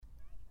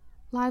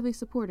Lively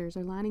supporters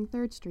are lining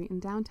 3rd Street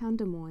in downtown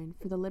Des Moines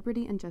for the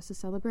Liberty and Justice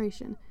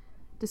celebration.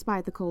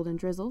 Despite the cold and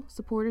drizzle,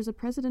 supporters of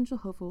presidential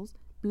hopefuls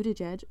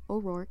Buttigieg,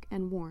 O'Rourke,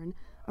 and Warren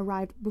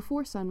arrived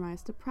before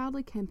sunrise to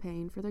proudly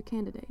campaign for their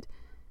candidate.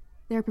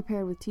 They are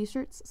prepared with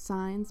t-shirts,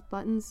 signs,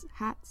 buttons,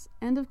 hats,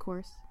 and, of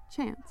course,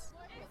 chants.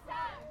 It's time!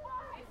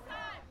 It's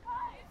time!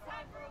 It's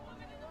time for a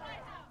woman in the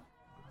White House!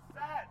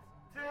 Cents!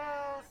 2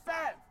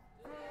 cents!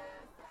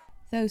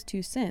 Those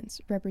 2 cents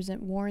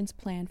represent Warren's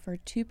plan for a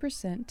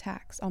 2%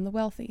 tax on the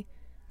wealthy.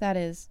 That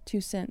is, 2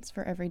 cents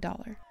for every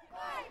dollar.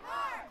 Fight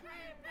hard! Dream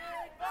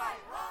big! Fight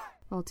hard!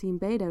 While Team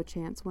Beto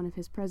chants one of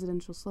his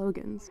presidential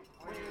slogans.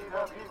 We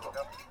the people!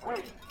 We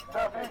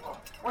the people!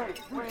 We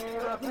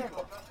the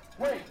people!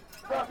 We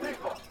the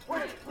people! We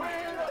the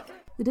people!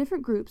 The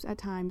different groups at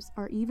times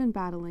are even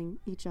battling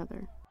each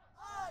other.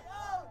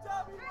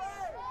 IOWA!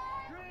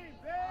 Dream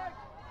big!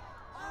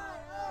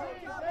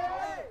 IOWA!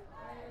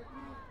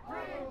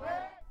 Dream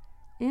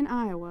big! In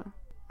Iowa,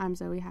 I'm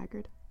Zoe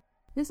Haggard.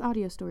 This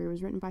audio story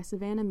was written by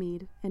Savannah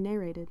Mead and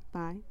narrated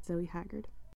by Zoe Haggard.